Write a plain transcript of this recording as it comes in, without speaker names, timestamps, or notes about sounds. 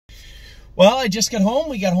Well, I just got home.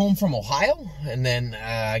 We got home from Ohio, and then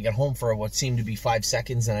I got home for what seemed to be 5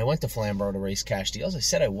 seconds, and I went to Flamborough to race Cash Deals. I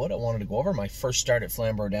said I would. I wanted to go over my first start at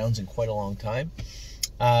Flamborough Downs in quite a long time.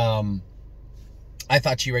 I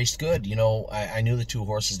thought she raced good. You know, I knew the two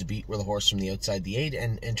horses to beat were the horse from the outside, the 8,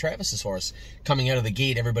 and Travis's horse. Coming out of the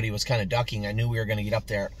gate, everybody was kind of ducking. I knew we were going to get up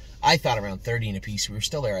there. I thought around 30 in a piece. We were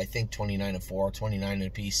still there, I think, 29-4, 29 in a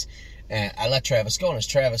piece. And I let Travis go, and as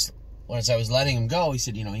Travis, as I was letting him go, he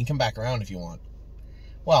said, you know, you can come back around if you want.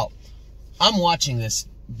 Well, I'm watching this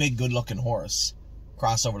big, good-looking horse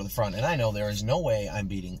cross over to the front, and I know there is no way I'm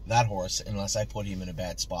beating that horse unless I put him in a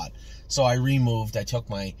bad spot. So I removed. I took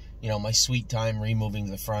my, my sweet time removing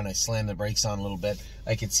to the front. I slammed the brakes on a little bit.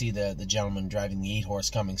 I could see the gentleman driving the 8 horse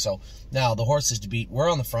coming. So now the horses to beat,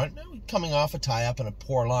 we're on the front, coming off a tie-up and a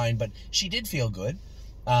poor line, but she did feel good.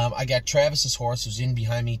 I got Travis's horse, who's in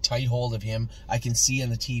behind me, tight hold of him. I can see on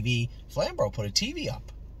the TV, Flamborough put a TV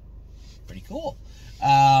up. Pretty cool.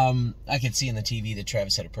 I could see in the TV that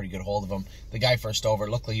Travis had a pretty good hold of him. The guy first over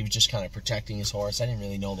looked like he was just kind of protecting his horse. I didn't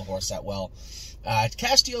really know the horse that well.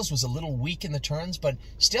 Cash Deals was a little weak in the turns, but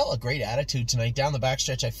still a great attitude tonight. Down the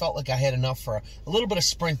backstretch, I felt like I had enough for a little bit of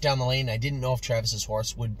sprint down the lane. I didn't know if Travis's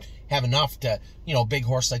horse would have enough to, big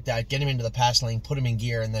horse like that, get him into the pass lane, put him in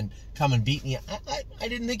gear, and then come and beat me. I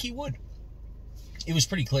didn't think he would. It was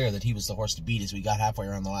pretty clear that he was the horse to beat as we got halfway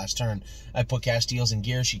around the last turn. I put Cash Deals in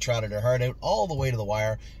gear. She trotted her heart out all the way to the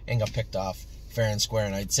wire and got picked off fair and square.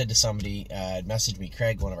 And I'd said to somebody, had messaged me,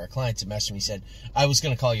 Craig, one of our clients, had messaged me, said, I was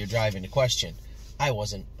going to call your drive into question. I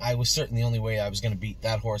wasn't. I was certain the only way I was going to beat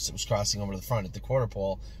that horse that was crossing over to the front at the quarter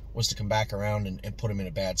pole was to come back around and put him in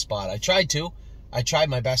a bad spot. I tried to. I tried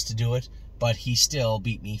my best to do it, but he still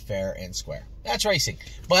beat me fair and square. That's racing.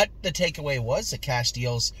 But the takeaway was the Cash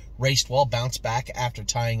Deals raced well, bounced back after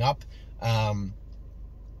tying up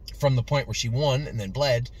from the point where she won and then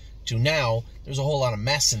bled to now. There's a whole lot of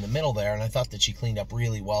mess in the middle there, and I thought that she cleaned up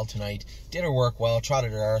really well tonight, did her work well,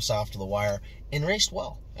 trotted her arse off to the wire, and raced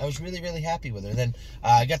well. I was really, really happy with her. Then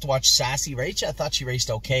I got to watch Sassy race. I thought she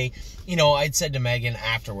raced okay. I'd said to Megan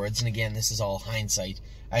afterwards, and again, this is all hindsight,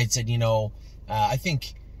 I had said, I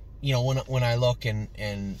think, when I look and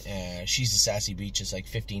she's the Sassy Beach is like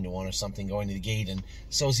 15-1 or something going to the gate, and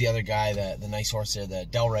so's the other guy, the nice horse there, the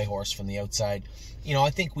Delray horse from the outside. I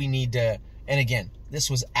think we need to, and again, this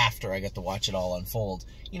was after I got to watch it all unfold.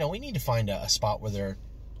 We need to find a spot where they're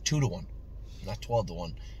 2-1, not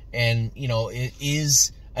 12-1. And, it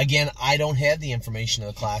is, again, I don't have the information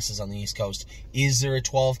of the classes on the East Coast. Is there a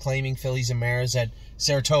 12 claiming fillies and mares at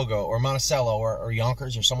Saratoga or Monticello or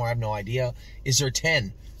Yonkers or somewhere? I have no idea. Is there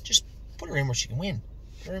 10? Just put her in where she can win.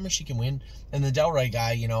 Put her in where she can win. And the Delray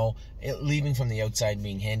guy, leaving from the outside and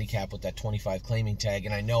being handicapped with that 25 claiming tag.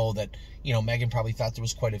 And I know that, Megan probably thought there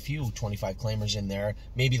was quite a few 25 claimers in there.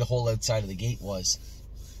 Maybe the whole outside of the gate was.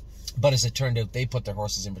 But as it turned out, they put their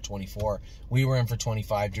horses in for 24. We were in for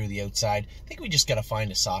 25, drew the outside. I think we just got to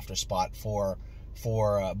find a softer spot for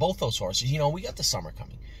both those horses. We got the summer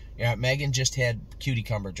coming. Megan just had Cutie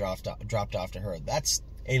Cumber dropped off to her. That's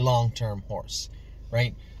a long-term horse,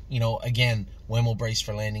 right? Again, Wemmel Brace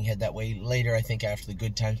for Landing head that way later, I think, after the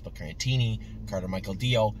good times. But Carantini, Carter Michael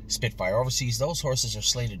Dio, Spitfire Overseas, those horses are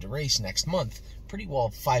slated to race next month, pretty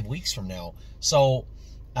well 5 weeks from now. So,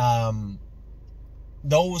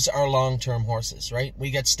 those are long-term horses, right? We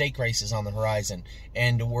got stake races on the horizon,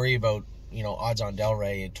 and to worry about, odds on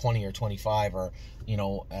Delray at 20 or 25, or,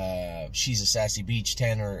 she's a Sassy Beach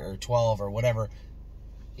 10 or 12 or whatever.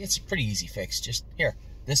 It's a pretty easy fix. Just, here,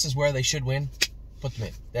 this is where they should win. Put them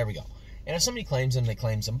in. There we go. And if somebody claims them,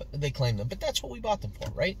 they claim them. But that's what we bought them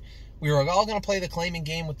for, right? We were all going to play the claiming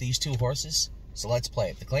game with these two horses, so let's play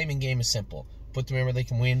it. The claiming game is simple. Put them in where they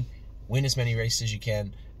can win as many races as you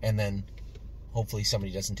can, and then hopefully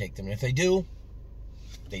somebody doesn't take them. And if they do,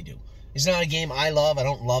 they do. It's not a game I love. I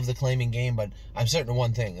don't love the claiming game, but I'm certain of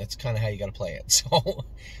one thing. That's kind of how you got to play it.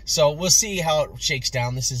 So we'll see how it shakes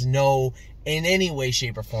down. This is in any way,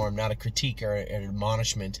 shape, or form, not a critique or an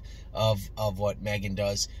admonishment of what Megan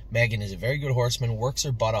does. Megan is a very good horseman, works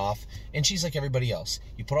her butt off, and she's like everybody else.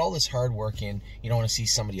 You put all this hard work in, you don't want to see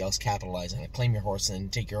somebody else capitalize on it. Claim your horse and then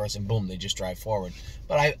take your horse and boom, they just drive forward.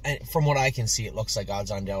 But from what I can see, it looks like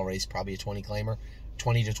odds on Delray is probably a 20 claimer.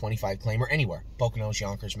 20 to 25 claimer anywhere. Poconos,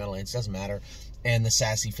 Yonkers, Meadowlands, doesn't matter. And the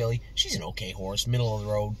Sassy filly, she's an okay horse, middle of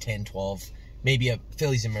the road, 10, 12, maybe a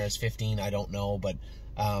fillies and mares 15, I don't know, but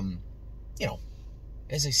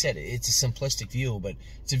as I said, it's a simplistic view, but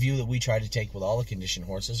it's a view that we try to take with all the conditioned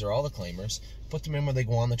horses or all the claimers, put them in where they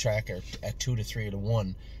go on the track or at 2 to 3 to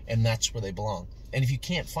 1, and that's where they belong. And if you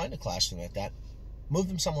can't find a class like that, move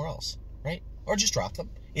them somewhere else, right? Or just drop them.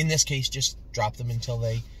 In this case, just drop them until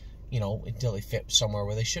they until they fit somewhere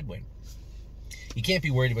where they should win. You can't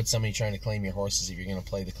be worried about somebody trying to claim your horses if you're going to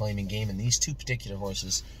play the claiming game, and these two particular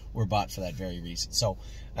horses were bought for that very reason. So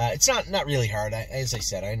it's not really hard. As I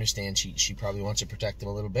said, I understand she probably wants to protect them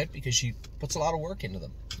a little bit because she puts a lot of work into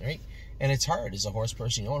them, right? And it's hard as a horse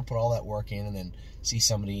person. You don't want to put all that work in and then see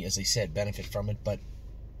somebody, as I said, benefit from it, but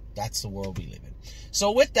that's the world we live in.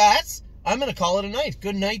 So with that, I'm going to call it a night.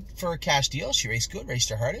 Good night for Cash Deal. She raced good, raced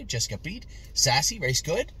her heart out, just got beat. Sassy raced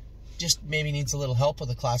good. Just maybe needs a little help with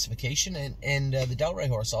the classification, and the Delray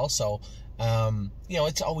horse also.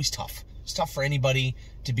 It's always tough. It's tough for anybody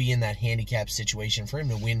to be in that handicap situation. For him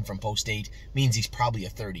to win from post 8 means he's probably a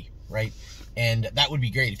 30, right? And that would be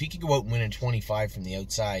great. If he could go out and win in 25 from the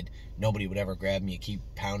outside, nobody would ever grab him. You keep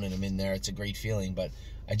pounding him in there. It's a great feeling, but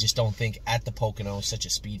I just don't think at the Pocono, such a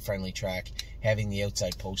speed-friendly track, having the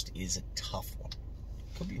outside post is a tough one.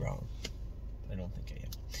 Could be wrong. I don't think I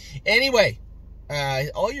am. Anyway,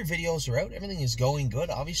 all your videos are out. Everything is going good.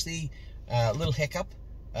 Obviously, a little hiccup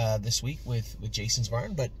this week with Jason's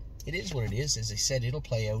barn, but it is what it is. As I said, it'll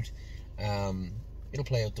play out. It'll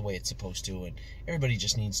play out the way it's supposed to, and everybody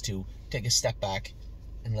just needs to take a step back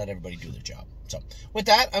and let everybody do their job. So, with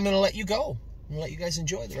that, I'm going to let you go. I'm going to let you guys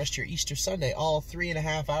enjoy the rest of your Easter Sunday, all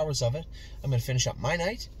 3.5 hours of it. I'm going to finish up my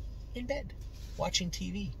night in bed, watching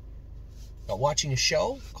TV. Watching a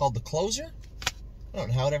show called The Closer. I don't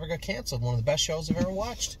know how it ever got canceled. One of the best shows I've ever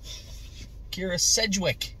watched. Kira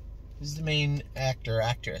Sedgwick is the main actor or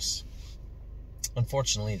actress.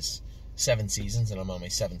 Unfortunately, it's 7 seasons, and I'm on my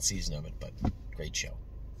 7th season of it, but great show.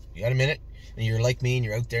 You got a minute, and you're like me, and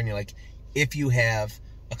you're out there, and you're like, if you have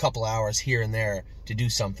a couple hours here and there to do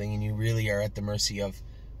something, and you really are at the mercy of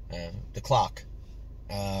the clock,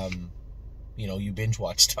 you binge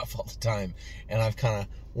watch stuff all the time, and I've kind of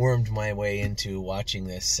wormed my way into watching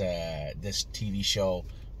this TV show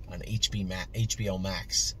on HBO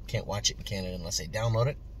Max. Can't watch it in Canada unless I download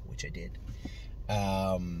it, which I did,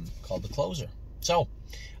 called The Closer. So,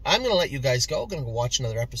 I'm going to let you guys go. I'm going to go watch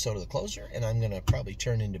another episode of The Closer, and I'm going to probably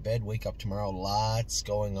turn into bed, wake up tomorrow. Lots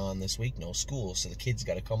going on this week. No school, so the kids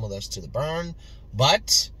got to come with us to the barn.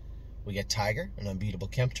 But we get Tiger, an unbeatable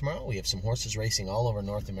Kemp tomorrow. We have some horses racing all over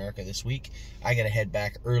North America this week. I got to head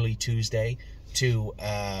back early Tuesday to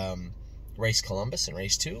race Columbus and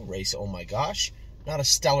race 2. Race Oh My Gosh. Not a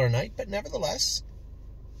stellar night, but nevertheless,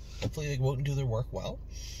 hopefully they go out and do their work well.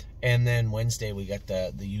 And then Wednesday, we got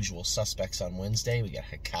the usual suspects on Wednesday. We got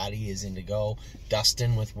Hecate is in to go.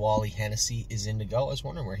 Dustin with Wally Hennessy is in to go. I was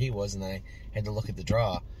wondering where he was, and then I had to look at the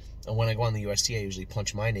draw. And when I go on the UST, I usually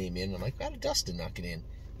punch my name in. I'm like, how did Dustin not get in?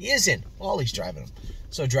 He is in. Wally's driving him.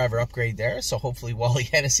 So driver upgrade there. So hopefully Wally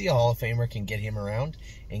Hennessy, a Hall of Famer, can get him around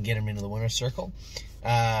and get him into the winner's circle.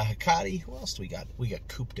 Hecate, who else do we got? We got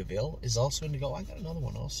Coupe de Ville is also in to go. I got another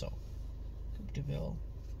one also. Coupe de Ville,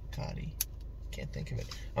 Hecate. Can't think of it.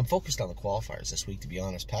 I'm focused on the qualifiers this week, to be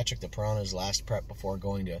honest. Patrick DePirana's last prep before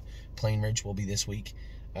going to Plainridge will be this week.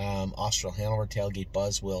 Austral Hanover Tailgate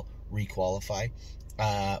Buzz will re-qualify.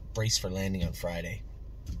 Brace for landing on Friday.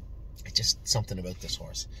 It's just something about this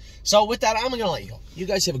horse. So with that, I'm going to let you go. You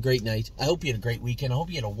guys have a great night. I hope you had a great weekend. I hope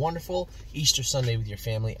you had a wonderful Easter Sunday with your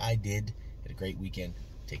family. I did. Had a great weekend.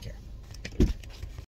 Take care.